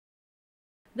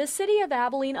The city of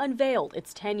Abilene unveiled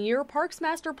its 10-year Parks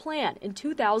Master Plan in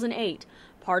 2008.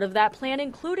 Part of that plan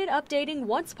included updating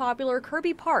once popular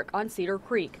Kirby Park on Cedar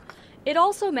Creek. It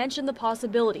also mentioned the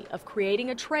possibility of creating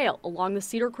a trail along the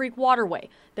Cedar Creek waterway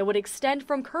that would extend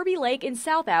from Kirby Lake in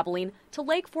South Abilene to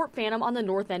Lake Fort Phantom on the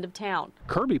north end of town.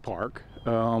 Kirby Park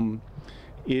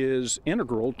is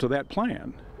integral to that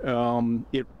plan.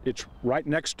 It's right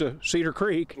next to Cedar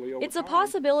Creek. It's a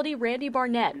possibility Randy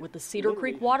Barnett with the Cedar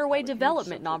Creek Waterway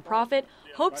Development nonprofit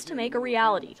hopes to make a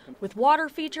reality, with water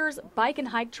features, bike and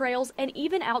hike trails, and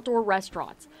even outdoor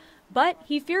restaurants. But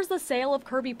he fears the sale of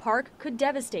Kirby Park could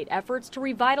devastate efforts to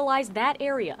revitalize that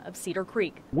area of Cedar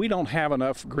Creek. We don't have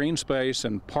enough green space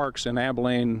and parks in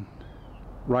Abilene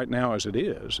right now as it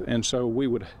is, and so we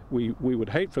would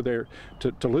hate for there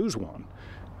to lose one.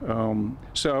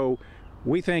 So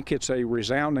we think it's a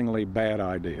resoundingly bad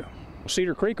idea.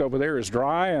 Cedar Creek over there is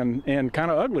dry and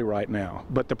kind of ugly right now,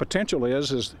 but the potential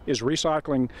is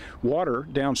recycling water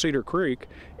down Cedar Creek,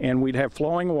 and we'd have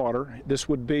flowing water. This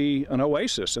would be an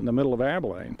oasis in the middle of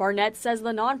Abilene. Barnett says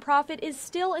the nonprofit is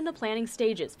still in the planning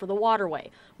stages for the waterway,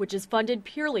 which is funded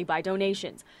purely by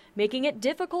donations, making it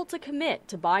difficult to commit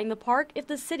to buying the park if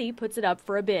the city puts it up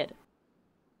for a bid.